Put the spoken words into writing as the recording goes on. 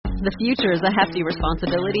The future is a hefty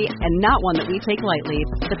responsibility and not one that we take lightly.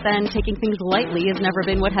 But then taking things lightly has never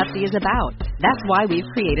been what Hefty is about. That's why we've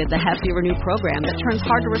created the Hefty Renew program that turns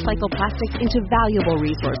hard-to-recycle plastics into valuable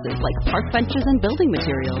resources like park benches and building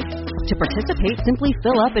materials. To participate, simply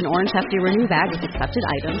fill up an orange Hefty Renew bag with accepted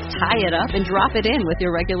items, tie it up, and drop it in with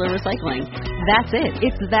your regular recycling. That's it.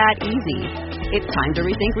 It's that easy. It's time to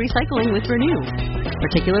rethink recycling with Renew.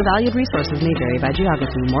 Particular valued resources may vary by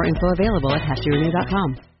geography. More info available at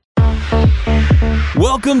heftyrenew.com.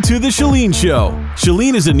 Welcome to The Chalene Show.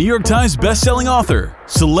 Chalene is a New York Times bestselling author,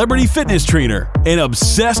 celebrity fitness trainer, and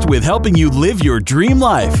obsessed with helping you live your dream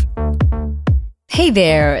life. Hey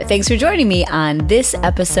there. Thanks for joining me on this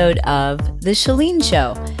episode of The Chalene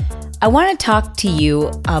Show. I want to talk to you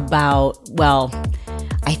about,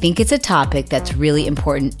 I think it's a topic that's really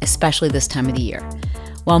important, especially this time of the year.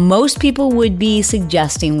 While most people would be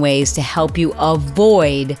suggesting ways to help you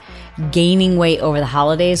avoid gaining weight over the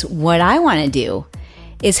holidays, what I want to do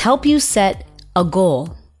is help you set a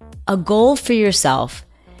goal for yourself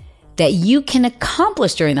that you can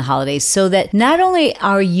accomplish during the holidays so that not only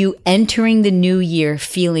are you entering the new year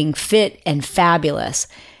feeling fit and fabulous,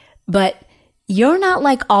 but you're not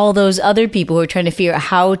like all those other people who are trying to figure out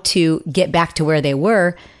how to get back to where they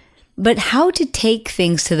were, but how to take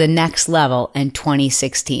things to the next level in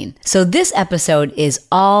 2016. So this episode is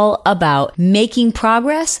all about making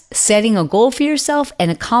progress, setting a goal for yourself, and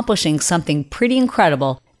accomplishing something pretty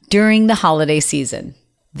incredible during the holiday season.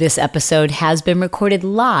 This episode has been recorded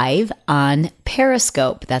live on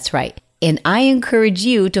Periscope. That's right. And I encourage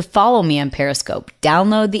you to follow me on Periscope.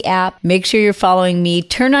 Download the app, make sure you're following me,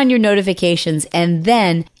 turn on your notifications, and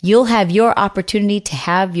then you'll have your opportunity to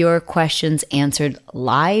have your questions answered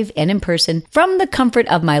live and in person from the comfort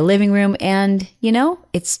of my living room. And,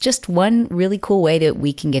 it's just one really cool way that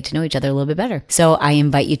we can get to know each other a little bit better. So I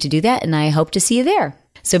invite you to do that, and I hope to see you there.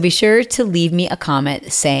 So be sure to leave me a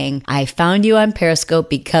comment saying, I found you on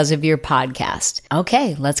Periscope because of your podcast.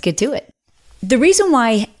 Okay, let's get to it. The reason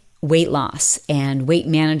why weight loss and weight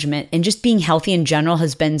management and just being healthy in general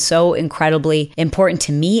has been so incredibly important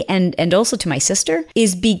to me and also to my sister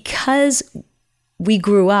is because we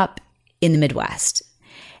grew up in the Midwest.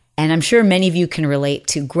 And I'm sure many of you can relate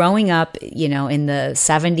to growing up, in the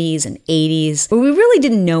 70s and 80s, where we really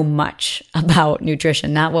didn't know much about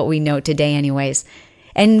nutrition, not what we know today anyways.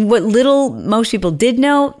 And what little most people did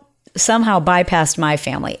know somehow bypassed my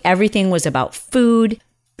family. Everything was about food,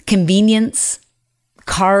 convenience,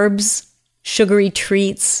 carbs, sugary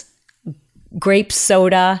treats, grape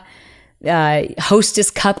soda,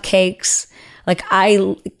 Hostess cupcakes. Like,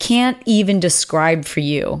 I can't even describe for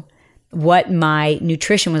you what my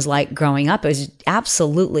nutrition was like growing up. It was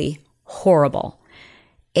absolutely horrible.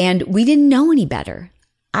 And we didn't know any better.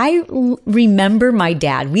 I remember my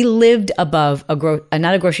dad. We lived above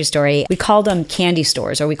not a grocery store. We called them candy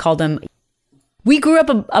stores, or we grew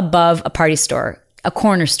up above a party store, a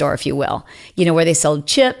corner store, if you will, where they sold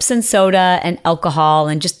chips and soda and alcohol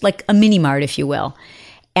and just like a mini mart, if you will.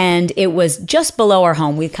 And it was just below our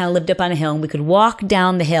home. We kind of lived up on a hill and we could walk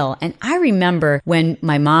down the hill. And I remember when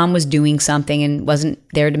my mom was doing something and wasn't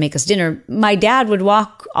there to make us dinner, my dad would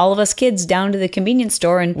walk all of us kids down to the convenience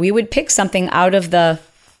store and we would pick something out of the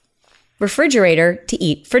refrigerator to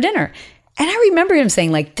eat for dinner. And I remember him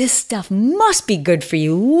saying, this stuff must be good for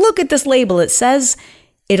you. Look at this label. It says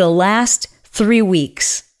it'll last 3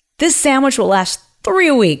 weeks. This sandwich will last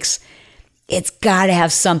 3 weeks. It's got to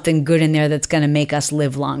have something good in there that's going to make us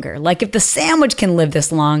live longer. Like, if the sandwich can live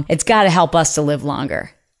this long, it's got to help us to live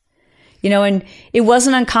longer. And it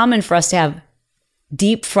wasn't uncommon for us to have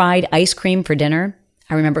deep fried ice cream for dinner.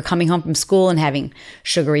 I remember coming home from school and having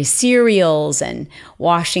sugary cereals and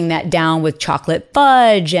washing that down with chocolate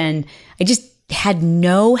fudge. And I just had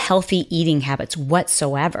no healthy eating habits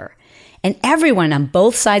whatsoever. And everyone on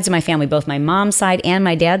both sides of my family, both my mom's side and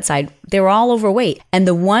my dad's side, they were all overweight. And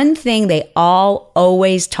the one thing they all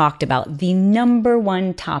always talked about, the number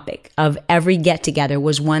one topic of every get-together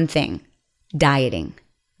was one thing: dieting,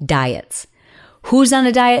 diets. Who's on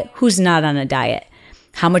a diet? Who's not on a diet?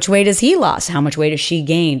 How much weight has he lost? How much weight has she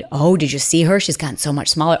gained? Oh, did you see her? She's gotten so much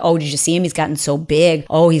smaller. Oh, did you see him? He's gotten so big.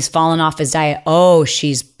 Oh, he's fallen off his diet. Oh,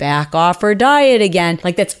 she's back off her diet again.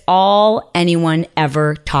 Like, that's all anyone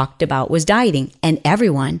ever talked about was dieting. And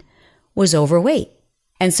everyone was overweight.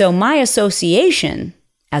 And so my association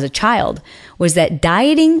as a child was that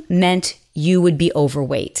dieting meant you would be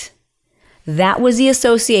overweight. That was the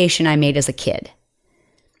association I made as a kid.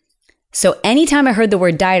 So anytime I heard the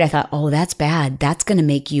word diet, I thought, oh, that's bad. That's going to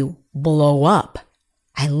make you blow up.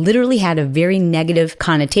 I literally had a very negative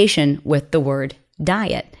connotation with the word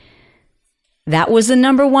diet. That was the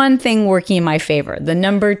number one thing working in my favor. The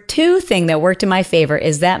number two thing that worked in my favor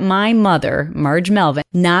is that my mother, Marge Melvin,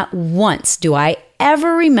 not once do I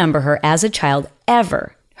ever remember her as a child,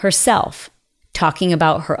 ever, herself, talking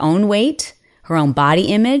about her own weight, her own body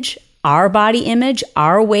image, our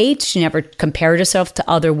weight. She never compared herself to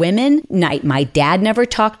other women. My dad never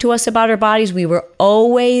talked to us about our bodies. We were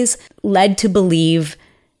always led to believe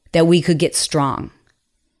that we could get strong.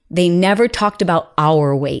 They never talked about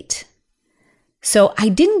our weight. So I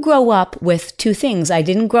didn't grow up with two things. I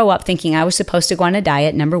didn't grow up thinking I was supposed to go on a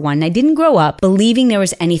diet, number one. I didn't grow up believing there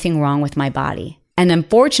was anything wrong with my body. And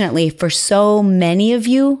unfortunately, for so many of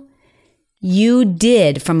you, you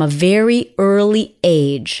did from a very early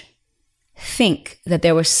age think that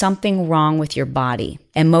there was something wrong with your body.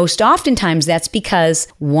 And most oftentimes that's because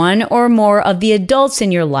one or more of the adults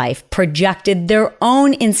in your life projected their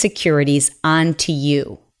own insecurities onto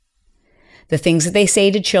you. The things that they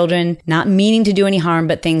say to children, not meaning to do any harm,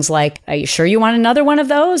 but things like, are you sure you want another one of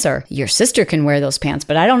those? Or your sister can wear those pants,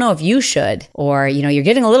 but I don't know if you should. Or, you're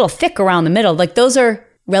getting a little thick around the middle. Like those are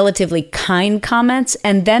relatively kind comments.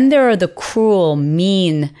 And then there are the cruel,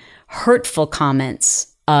 mean, hurtful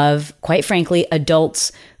comments of, quite frankly,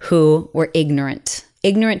 adults who were ignorant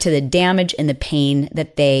to the damage and the pain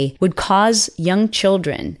that they would cause young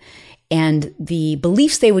children and the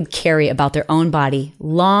beliefs they would carry about their own body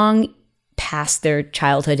long past their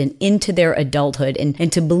childhood and into their adulthood,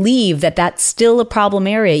 and to believe that that's still a problem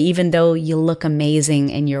area, even though you look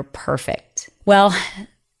amazing and you're perfect. Well,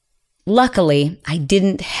 luckily, I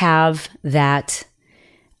didn't have that.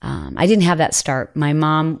 I didn't have that start. My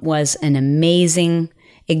mom was an amazing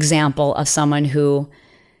example of someone who,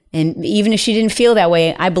 and even if she didn't feel that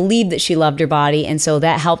way, I believed that she loved her body, and so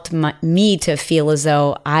that helped me to feel as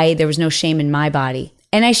though there was no shame in my body.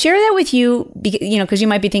 And I share that with you, because you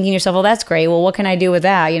might be thinking to yourself, well, that's great. Well, what can I do with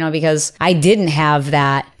that? Because I didn't have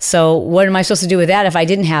that. So what am I supposed to do with that if I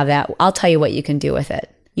didn't have that? I'll tell you what you can do with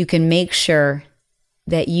it. You can make sure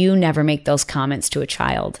that you never make those comments to a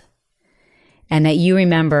child, and that you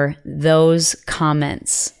remember those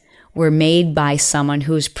comments were made by someone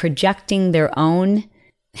who's projecting their own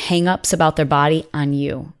hang-ups about their body on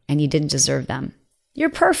you, and you didn't deserve them. You're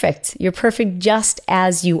perfect. You're perfect just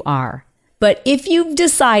as you are. But if you've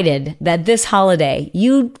decided that this holiday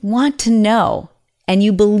you want to know and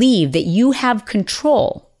you believe that you have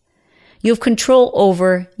control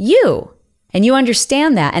over you, and you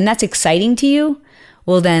understand that, and that's exciting to you,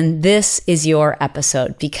 well, then this is your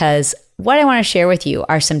episode, because what I want to share with you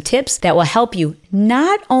are some tips that will help you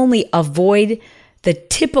not only avoid the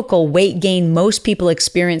typical weight gain most people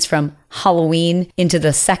experience from Halloween into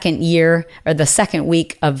the second year or the second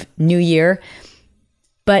week of New Year,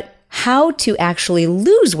 but how to actually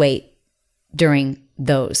lose weight during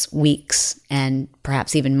those weeks and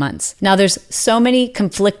perhaps even months. Now, there's so much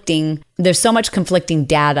conflicting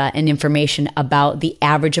data and information about the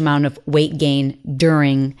average amount of weight gain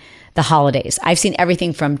during the holidays. I've seen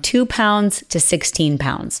everything from 2 pounds to 16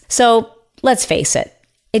 pounds. So let's face it.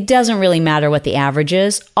 It doesn't really matter what the average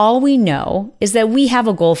is. All we know is that we have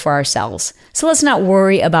a goal for ourselves. So let's not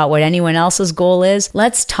worry about what anyone else's goal is.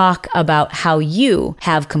 Let's talk about how you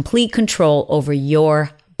have complete control over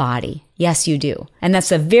your body. Yes, you do. And that's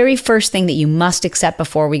the very first thing that you must accept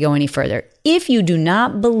before we go any further. If you do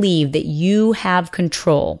not believe that you have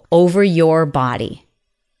control over your body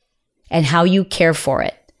and how you care for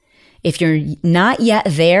it, if you're not yet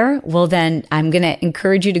there, well, then I'm going to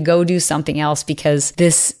encourage you to go do something else, because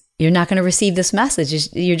you're not going to receive this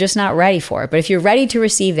message. You're just not ready for it. But if you're ready to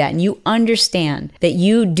receive that and you understand that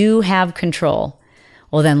you do have control,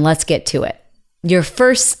 well, then let's get to it. Your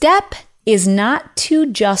first step is not to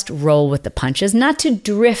just roll with the punches, not to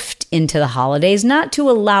drift into the holidays, not to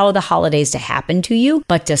allow the holidays to happen to you,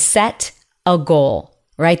 but to set a goal.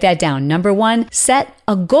 Write that down. Number one, set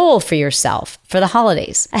a goal for yourself for the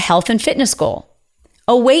holidays, a health and fitness goal,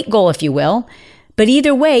 a weight goal, if you will. But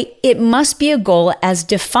either way, it must be a goal as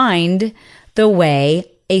defined the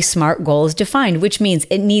way a SMART goal is defined, which means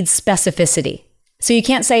it needs specificity. So you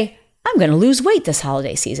can't say, I'm going to lose weight this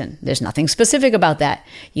holiday season. There's nothing specific about that.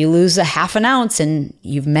 You lose a half an ounce and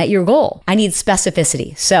you've met your goal. I need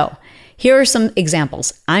specificity. So here are some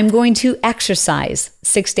examples. I'm going to exercise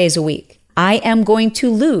 6 days a week. I am going to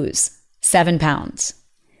lose 7 pounds.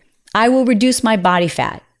 I will reduce my body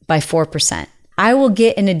fat by 4%. I will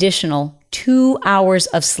get an additional 2 hours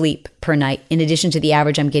of sleep per night in addition to the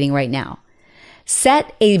average I'm getting right now.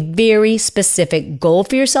 Set a very specific goal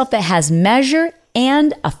for yourself that has measure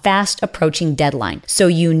and a fast approaching deadline. So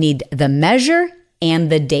you need the measure and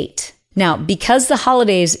the date. Now, because the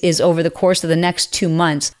holidays is over the course of the next 2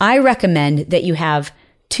 months, I recommend that you have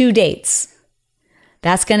 2 dates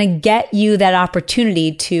That's going to get you that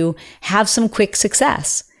opportunity to have some quick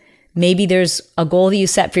success. Maybe there's a goal that you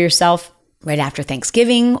set for yourself right after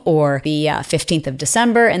Thanksgiving or the 15th of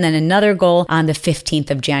December, and then another goal on the 15th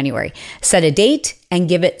of January. Set a date and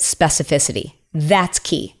give it specificity. That's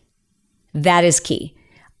key. That is key.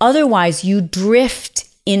 Otherwise, you drift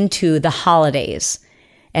into the holidays.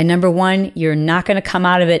 And number one, you're not going to come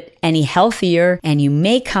out of it any healthier, and you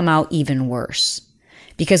may come out even worse.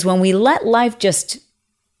 Because when we let life just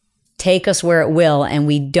take us where it will and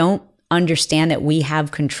we don't understand that we have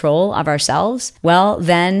control of ourselves, well,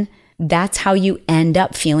 then that's how you end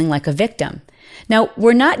up feeling like a victim. Now,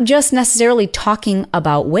 we're not just necessarily talking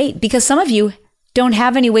about weight, because some of you don't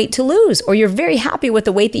have any weight to lose, or you're very happy with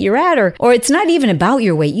the weight that you're at, or it's not even about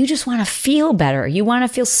your weight. You just want to feel better. You want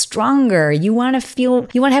to feel stronger. You want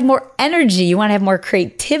to have more energy. You want to have more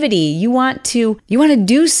creativity. You want to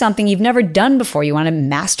do something you've never done before. You want to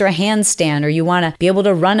master a handstand, or you want to be able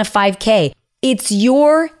to run a 5K. It's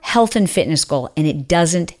your health and fitness goal, and it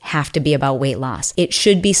doesn't have to be about weight loss. It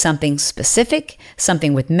should be something specific,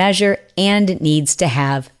 something with measure, and it needs to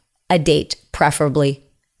have a date, preferably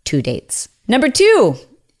 2 dates. Number 2,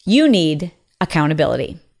 you need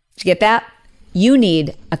accountability. Did you get that? You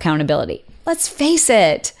need accountability. Let's face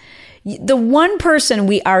it. The one person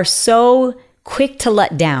we are so quick to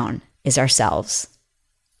let down is ourselves,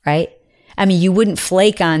 right? I mean, you wouldn't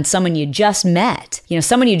flake on someone you just met.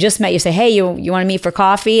 Someone you just met, you say, hey, you want to meet for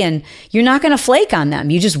coffee? And you're not going to flake on them.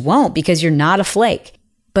 You just won't, because you're not a flake.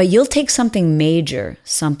 But you'll take something major,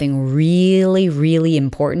 something really, really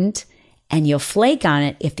important, and you'll flake on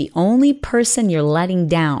it if the only person you're letting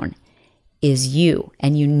down is you.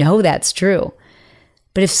 And you know that's true.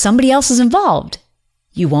 But if somebody else is involved,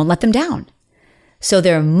 you won't let them down. So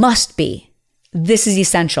this is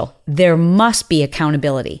essential. There must be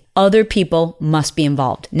accountability. Other people must be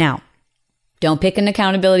involved. Now, don't pick an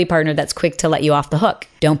accountability partner that's quick to let you off the hook.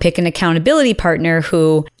 Don't pick an accountability partner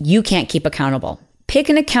who you can't keep accountable. Pick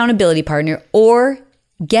an accountability partner, or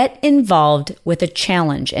get involved with a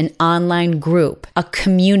challenge, an online group, a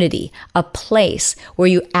community, a place where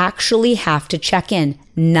you actually have to check in,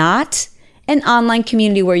 not an online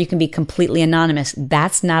community where you can be completely anonymous.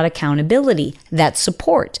 That's not accountability. That's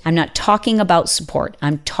support. I'm not talking about support.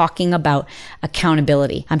 I'm talking about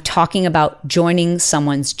accountability. I'm talking about joining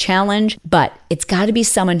someone's challenge, but it's got to be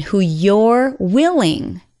someone who you're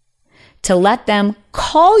willing to let them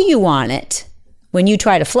call you on it when you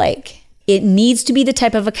try to flake. It needs to be the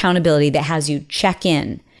type of accountability that has you check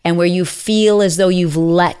in and where you feel as though you've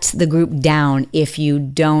let the group down if you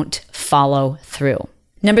don't follow through.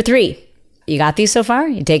 Number 3, you got these so far?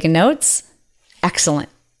 You taking notes? Excellent,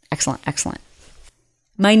 excellent, excellent.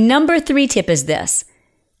 My number 3 tip is this.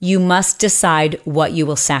 You must decide what you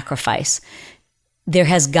will sacrifice. There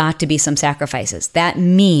has got to be some sacrifices. That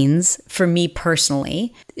means, for me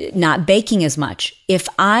personally, not baking as much. If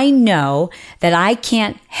I know that I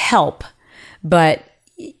can't help but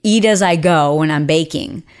eat as I go when I'm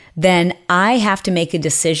baking, then I have to make a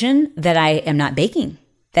decision that I am not baking.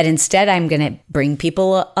 That instead I'm going to bring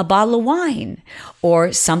people a bottle of wine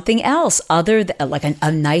or something else other than like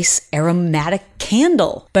a nice aromatic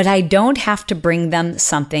candle. But I don't have to bring them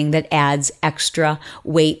something that adds extra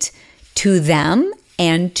weight to them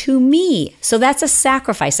and to me. So that's a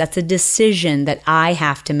sacrifice. That's a decision that I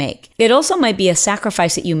have to make. It also might be a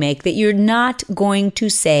sacrifice that you make that you're not going to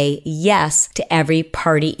say yes to every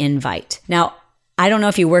party invite. Now, I don't know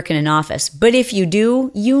if you work in an office, but if you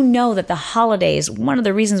do, you know that the holidays, one of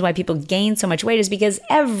the reasons why people gain so much weight is because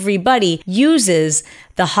everybody uses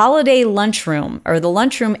the holiday lunchroom or the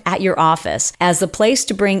lunchroom at your office as the place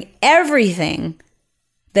to bring everything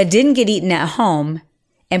that didn't get eaten at home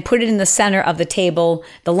and put it in the center of the table,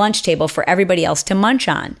 the lunch table for everybody else to munch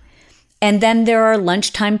on. And then there are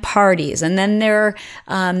lunchtime parties, and then there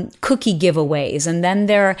are cookie giveaways, and then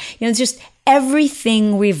there are, just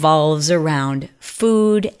everything revolves around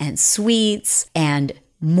food and sweets and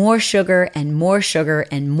more sugar and more sugar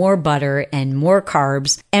and more butter and more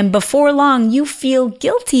carbs. And before long, you feel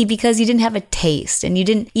guilty because you didn't have a taste and you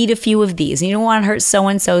didn't eat a few of these and you don't want to hurt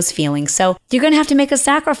so-and-so's feelings. So you're going to have to make a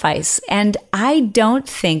sacrifice. And I don't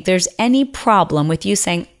think there's any problem with you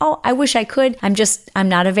saying, oh, I wish I could. I'm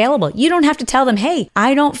not available. You don't have to tell them, hey,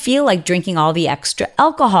 I don't feel like drinking all the extra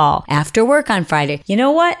alcohol after work on Friday. You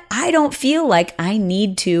know what? I don't feel like I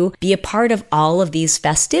need to be a part of all of these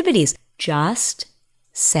festivities. Just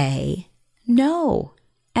say no.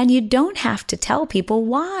 And you don't have to tell people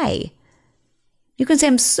why. You can say,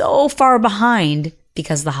 I'm so far behind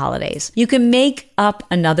because of the holidays. You can make up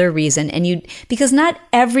another reason, because not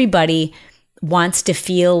everybody wants to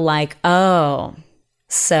feel like, oh,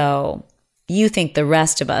 so You think the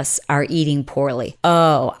rest of us are eating poorly.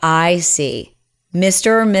 Oh, I see. Mr.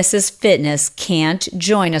 or Mrs. Fitness can't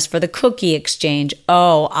join us for the cookie exchange.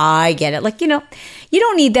 Oh, I get it. Like, you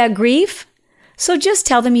don't need that grief. So just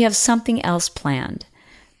tell them you have something else planned.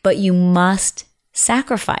 But you must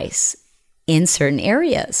sacrifice in certain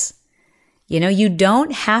areas. You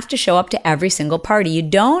don't have to show up to every single party. You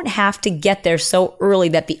don't have to get there so early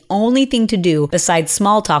that the only thing to do besides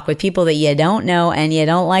small talk with people that you don't know and you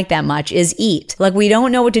don't like that much is eat. Like, we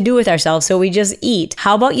don't know what to do with ourselves, so we just eat.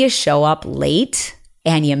 How about you show up late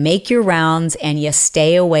and you make your rounds and you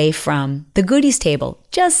stay away from the goodies table?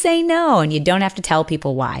 Just say no, and you don't have to tell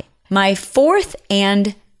people why. My fourth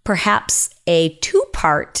and perhaps a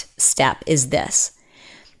two-part step is this.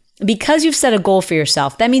 Because you've set a goal for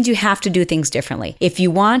yourself, that means you have to do things differently. If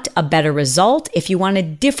you want a better result, if you want a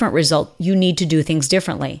different result, you need to do things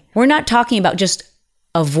differently. We're not talking about just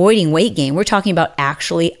avoiding weight gain. We're talking about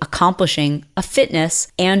actually accomplishing a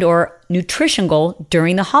fitness and or nutrition goal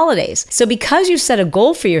during the holidays. So because you've set a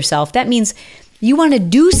goal for yourself, that means you want to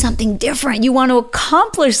do something different. You want to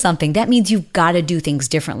accomplish something. That means you've got to do things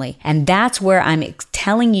differently. And that's where I'm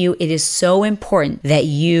telling you it is so important that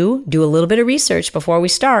you do a little bit of research before we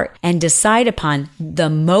start and decide upon the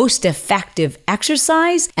most effective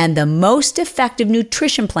exercise and the most effective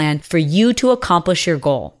nutrition plan for you to accomplish your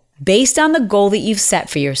goal. Based on the goal that you've set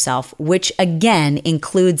for yourself, which again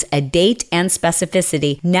includes a date and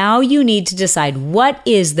specificity, now you need to decide what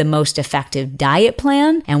is the most effective diet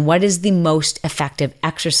plan and what is the most effective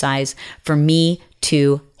exercise for me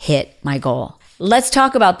to hit my goal. Let's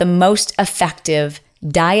talk about the most effective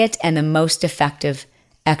diet and the most effective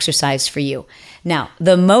exercise for you. Now,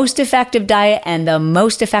 the most effective diet and the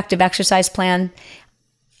most effective exercise plan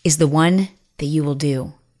is the one that you will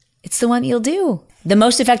do. It's the one that you'll do. The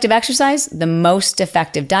most effective exercise, the most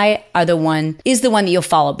effective diet is the one that you'll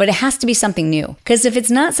follow, but it has to be something new. Because if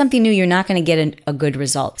it's not something new, you're not going to get a good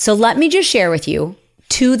result. So let me just share with you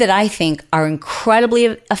two that I think are incredibly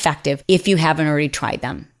effective if you haven't already tried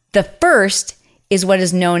them. The first is what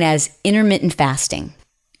is known as intermittent fasting.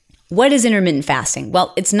 What is intermittent fasting?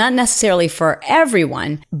 Well, it's not necessarily for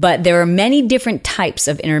everyone, but there are many different types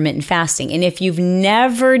of intermittent fasting. And if you've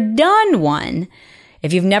never done one,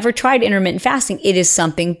 if you've never tried intermittent fasting, it is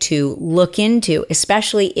something to look into,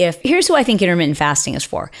 especially here's who I think intermittent fasting is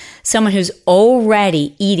for. Someone who's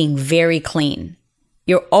already eating very clean.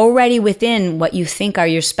 You're already within what you think are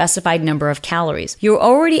your specified number of calories. You're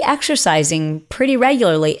already exercising pretty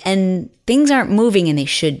regularly and things aren't moving and they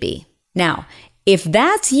should be. Now, if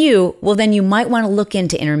that's you, well, then you might want to look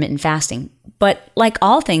into intermittent fasting. But like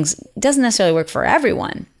all things, it doesn't necessarily work for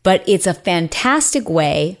everyone. But it's a fantastic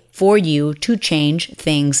way for you to change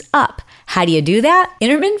things up. How do you do that?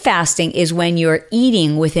 Intermittent fasting is when you're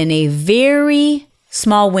eating within a very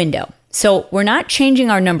small window. So we're not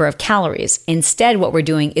changing our number of calories. Instead, what we're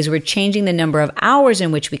doing is we're changing the number of hours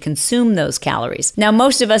in which we consume those calories. Now,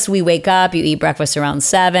 most of us, we wake up, you eat breakfast around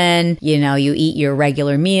 7, you eat your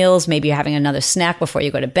regular meals, maybe you're having another snack before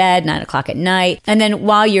you go to bed, 9 o'clock at night. And then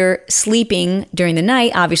while you're sleeping during the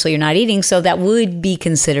night, obviously you're not eating, so that would be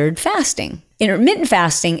considered fasting. Intermittent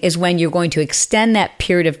fasting is when you're going to extend that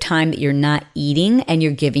period of time that you're not eating and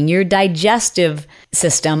you're giving your digestive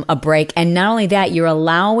system a break. And not only that, you're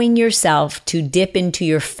allowing yourself to dip into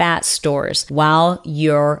your fat stores while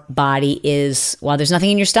there's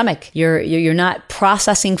nothing in your stomach. You're not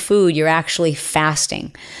processing food, you're actually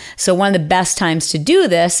fasting. So one of the best times to do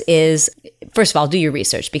this is, first of all, do your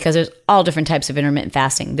research because there's all different types of intermittent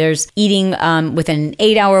fasting. There's eating within an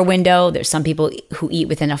 8-hour window. There's some people who eat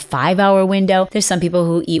within a 5-hour window. There's some people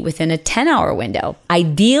who eat within a 10-hour window.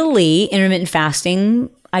 Ideally, intermittent fasting,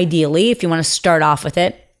 if you want to start off with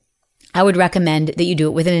it, I would recommend that you do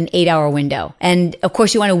it within an 8-hour window. And of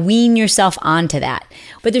course, you want to wean yourself onto that.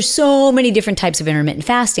 But there's so many different types of intermittent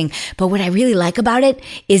fasting. But what I really like about it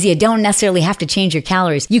is you don't necessarily have to change your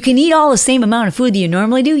calories. You can eat all the same amount of food that you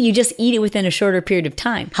normally do. You just eat it within a shorter period of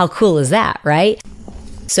time. How cool is that, right?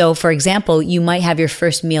 So for example, you might have your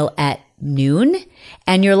first meal at noon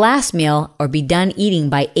and your last meal or be done eating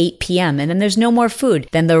by 8 p.m. and then there's no more food.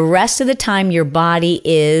 Then the rest of the time your body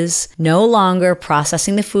is no longer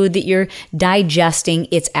processing the food that you're digesting.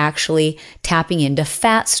 It's actually tapping into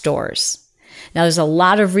fat stores. Now there's a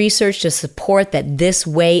lot of research to support that this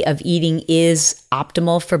way of eating is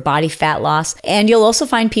optimal for body fat loss. And you'll also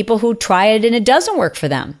find people who try it and it doesn't work for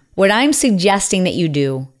them. What I'm suggesting that you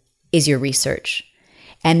do is your research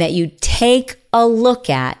and that you take a look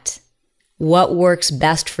at what works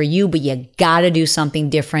best for you, but you gotta do something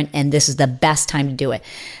different, and this is the best time to do it.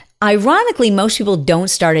 Ironically, most people don't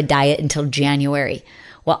start a diet until January.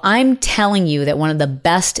 Well, I'm telling you that one of the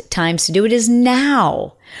best times to do it is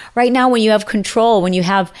now. Right now, when you have control, when you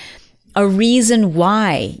have a reason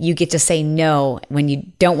why you get to say no when you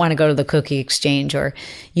don't want to go to the cookie exchange, or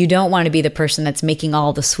you don't want to be the person that's making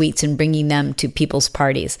all the sweets and bringing them to people's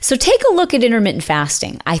parties. So take a look at intermittent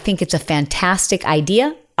fasting. I think it's a fantastic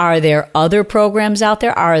idea. Are there other programs out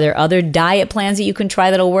there? Are there other diet plans that you can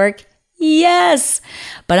try that'll work? Yes,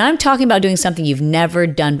 but I'm talking about doing something you've never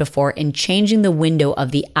done before and changing the window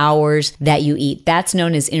of the hours that you eat. That's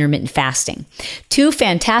known as intermittent fasting. 2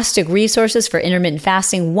 fantastic resources for intermittent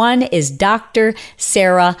fasting. One is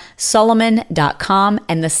DrSarahSolomon.com,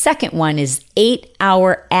 and the second one is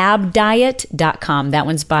 8hourabdiet.com. That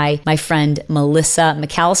one's by my friend Melissa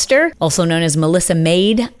McAllister, also known as Melissa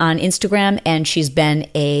Made on Instagram, and she's been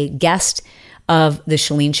a guest of the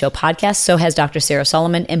Chalene Show podcast. So has Dr. Sarah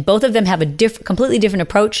Solomon, and both of them have a completely different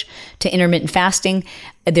approach to intermittent fasting.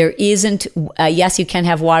 There isn't, yes, you can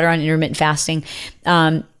have water on intermittent fasting,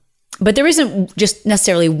 but there isn't just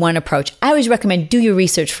necessarily one approach. I always recommend do your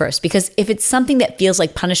research first, because if it's something that feels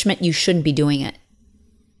like punishment, you shouldn't be doing it.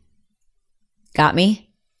 Got me?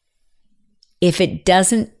 If it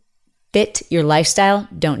doesn't fit your lifestyle,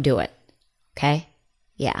 don't do it. Okay?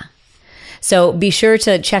 Yeah. So be sure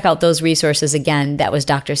to check out those resources again. That was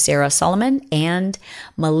Dr. Sarah Solomon and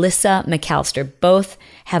Melissa McAllister. Both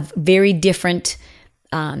have very different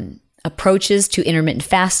approaches to intermittent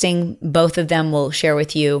fasting. Both of them will share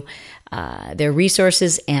with you their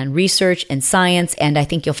resources and research and science, and I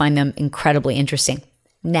think you'll find them incredibly interesting.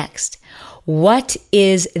 Next, what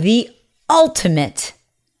is the ultimate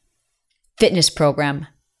fitness program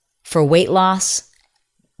for weight loss,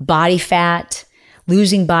 body fat,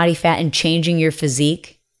 losing body fat, and changing your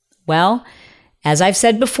physique? Well, as I've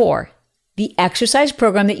said before, the exercise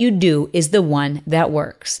program that you do is the one that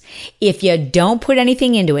works. If you don't put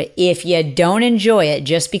anything into it, if you don't enjoy it,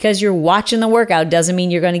 just because you're watching the workout doesn't mean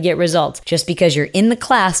you're going to get results. Just because you're in the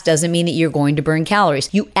class doesn't mean that you're going to burn calories.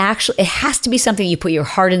 It has to be something you put your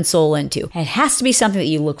heart and soul into. It has to be something that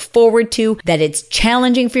you look forward to, that it's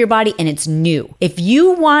challenging for your body and it's new. If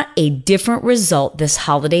you want a different result this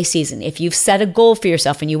holiday season, if you've set a goal for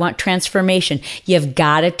yourself and you want transformation, you've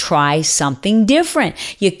got to try something different.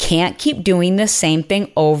 You can't keep doing the same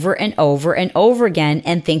thing over and over and over again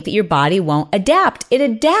and think that your body won't adapt. It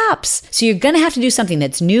adapts. So you're going to have to do something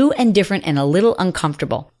that's new and different and a little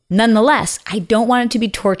uncomfortable. Nonetheless, I don't want it to be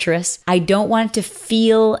torturous. I don't want it to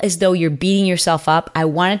feel as though you're beating yourself up. I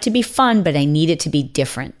want it to be fun, but I need it to be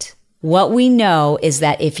different. What we know is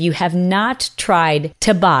that if you have not tried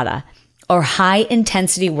Tabata or high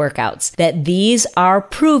intensity workouts, that these are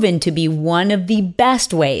proven to be one of the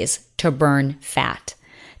best ways to burn fat.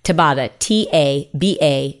 Tabata,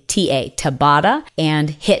 T-A-B-A-T-A, Tabata, and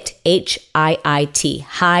HIIT, H-I-I-T,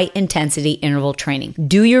 high intensity interval training.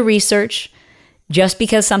 Do your research. Just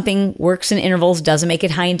because something works in intervals doesn't make it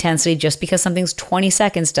high intensity. Just because something's 20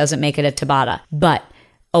 seconds doesn't make it a Tabata. But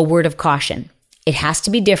a word of caution, it has to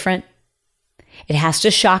be different. It has to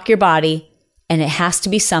shock your body, and it has to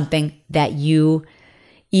be something that you,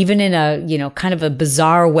 even in a, kind of a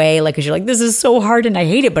bizarre way, like, 'cause you're like, this is so hard and I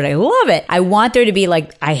hate it, but I love it. I want there to be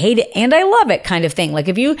like, I hate it and I love it kind of thing. Like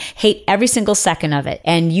if you hate every single second of it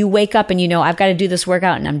and you wake up and I've got to do this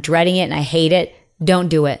workout and I'm dreading it and I hate it, don't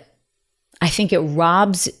do it. I think it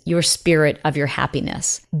robs your spirit of your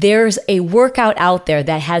happiness. There's a workout out there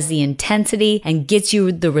that has the intensity and gets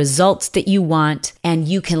you the results that you want, and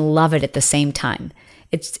you can love it at the same time.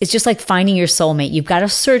 It's just like finding your soulmate. You've got to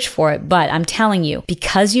search for it. But I'm telling you,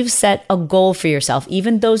 because you've set a goal for yourself,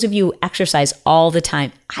 even those of you who exercise all the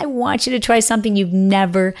time, I want you to try something you've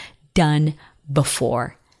never done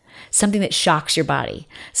before. Something that shocks your body.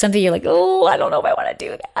 Something you're like, oh, I don't know if I want to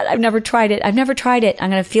do that. I've never tried it. I'm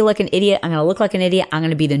going to feel like an idiot. I'm going to look like an idiot. I'm going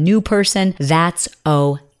to be the new person. That's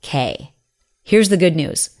okay. Here's the good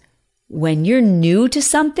news. When you're new to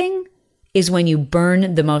something is when you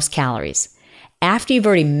burn the most calories. After you've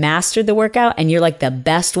already mastered the workout and you're like the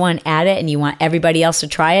best one at it and you want everybody else to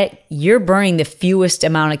try it, you're burning the fewest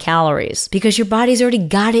amount of calories because your body's already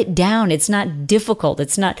got it down. It's not difficult.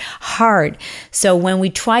 It's not hard. So when we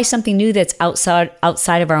try something new that's outside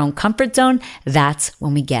of our own comfort zone, that's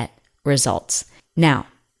when we get results. Now,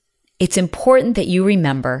 it's important that you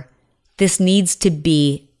remember this needs to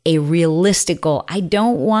be a realistic goal. I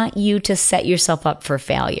don't want you to set yourself up for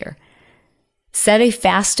failure. Set a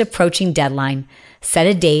fast approaching deadline, set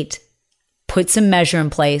a date, put some measure in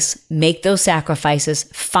place, make those sacrifices,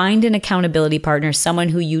 find an accountability partner, someone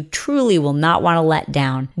who you truly will not want to let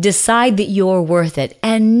down. Decide that you're worth it,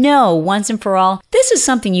 and know once and for all, this is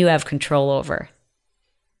something you have control over.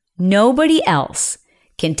 Nobody else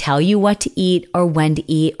can tell you what to eat or when to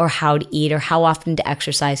eat or how to eat or how often to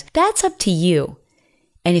exercise. That's up to you.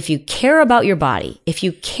 And if you care about your body, if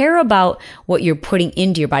you care about what you're putting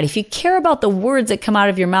into your body, if you care about the words that come out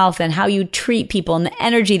of your mouth and how you treat people and the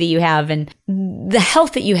energy that you have and the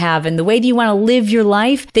health that you have and the way that you want to live your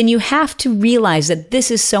life, then you have to realize that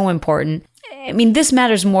this is so important. I mean, this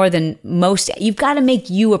matters more than most. You've got to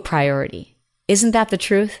make you a priority. Isn't that the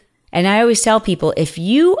truth? And I always tell people, if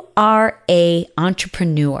you are an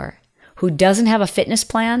entrepreneur who doesn't have a fitness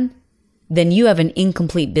plan, then you have an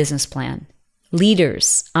incomplete business plan.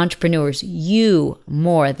 Leaders, entrepreneurs, you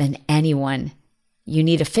more than anyone, you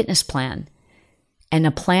need a fitness plan. And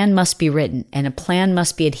a plan must be written, and a plan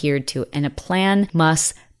must be adhered to, and a plan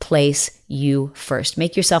must place you first.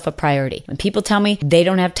 Make yourself a priority. When people tell me they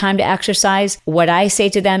don't have time to exercise, what I say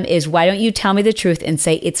to them is, why don't you tell me the truth and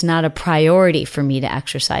say it's not a priority for me to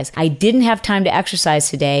exercise? I didn't have time to exercise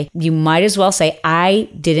today. You might as well say, I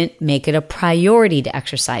didn't make it a priority to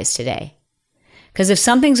exercise today. Because if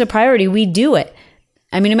something's a priority, we do it.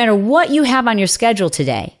 I mean, no matter what you have on your schedule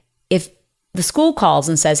today, if the school calls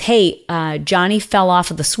and says, hey, Johnny fell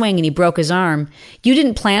off of the swing and he broke his arm, you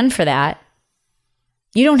didn't plan for that.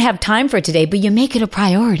 You don't have time for it today, but you make it a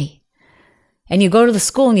priority. And you go to the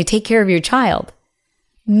school and you take care of your child.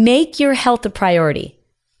 Make your health a priority,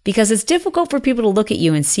 because it's difficult for people to look at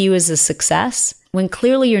you and see you as a success when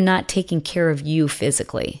clearly you're not taking care of you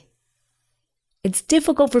physically. It's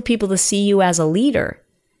difficult for people to see you as a leader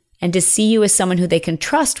and to see you as someone who they can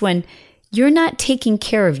trust when you're not taking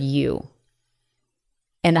care of you.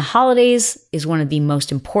 And the holidays is one of the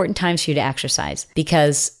most important times for you to exercise,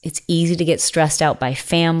 because it's easy to get stressed out by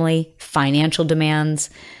family, financial demands.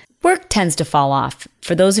 Work tends to fall off.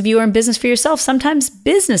 For those of you who are in business for yourself, sometimes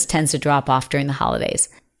business tends to drop off during the holidays.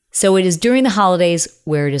 So it is during the holidays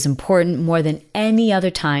where it is important more than any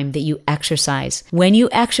other time that you exercise. When you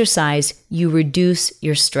exercise, you reduce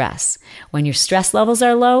your stress. When your stress levels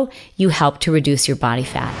are low, you help to reduce your body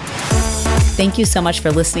fat. Thank you so much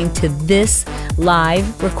for listening to this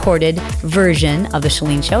live recorded version of The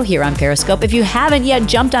Chalene Show here on Periscope. If you haven't yet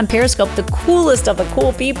jumped on Periscope, the coolest of the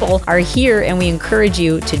cool people are here, and we encourage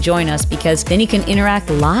you to join us, because then you can interact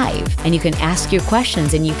live and you can ask your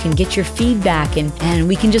questions and you can get your feedback, and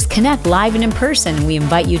we can just connect live and in person. And we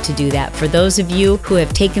invite you to do that. For those of you who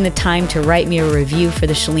have taken the time to write me a review for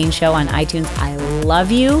The Chalene Show on iTunes, I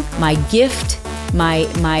love you. My gift, my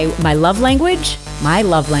love language, my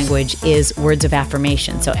love language is words of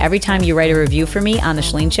affirmation. So every time you write a review for me on The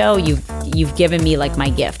Chalene Show, you've given me like my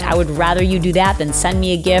gift. I would rather you do that than send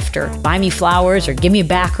me a gift or buy me flowers or give me a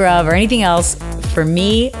back rub or anything else. For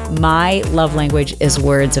me, my love language is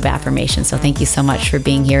words of affirmation. So thank you so much for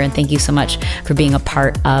being here, and thank you so much for being a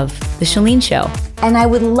part of The Chalene Show. And I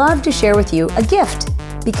would love to share with you a gift,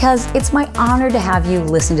 because it's my honor to have you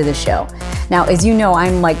listen to the show. Now, as you know,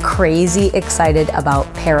 I'm like crazy excited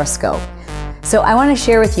about Periscope. So I want to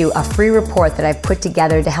share with you a free report that I've put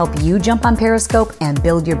together to help you jump on Periscope and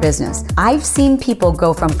build your business. I've seen people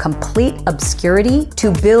go from complete obscurity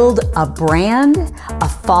to build a brand, a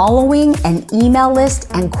following, an email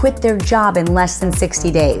list, and quit their job in less than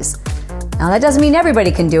 60 days. Now, that doesn't mean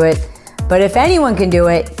everybody can do it, but if anyone can do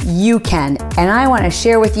it, you can. And I want to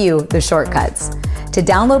share with you the shortcuts. To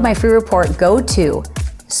download my free report, go to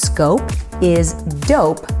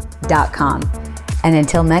scopeisdope.com. And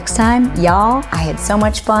until next time, y'all, I had so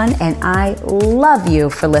much fun, and I love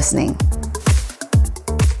you for listening.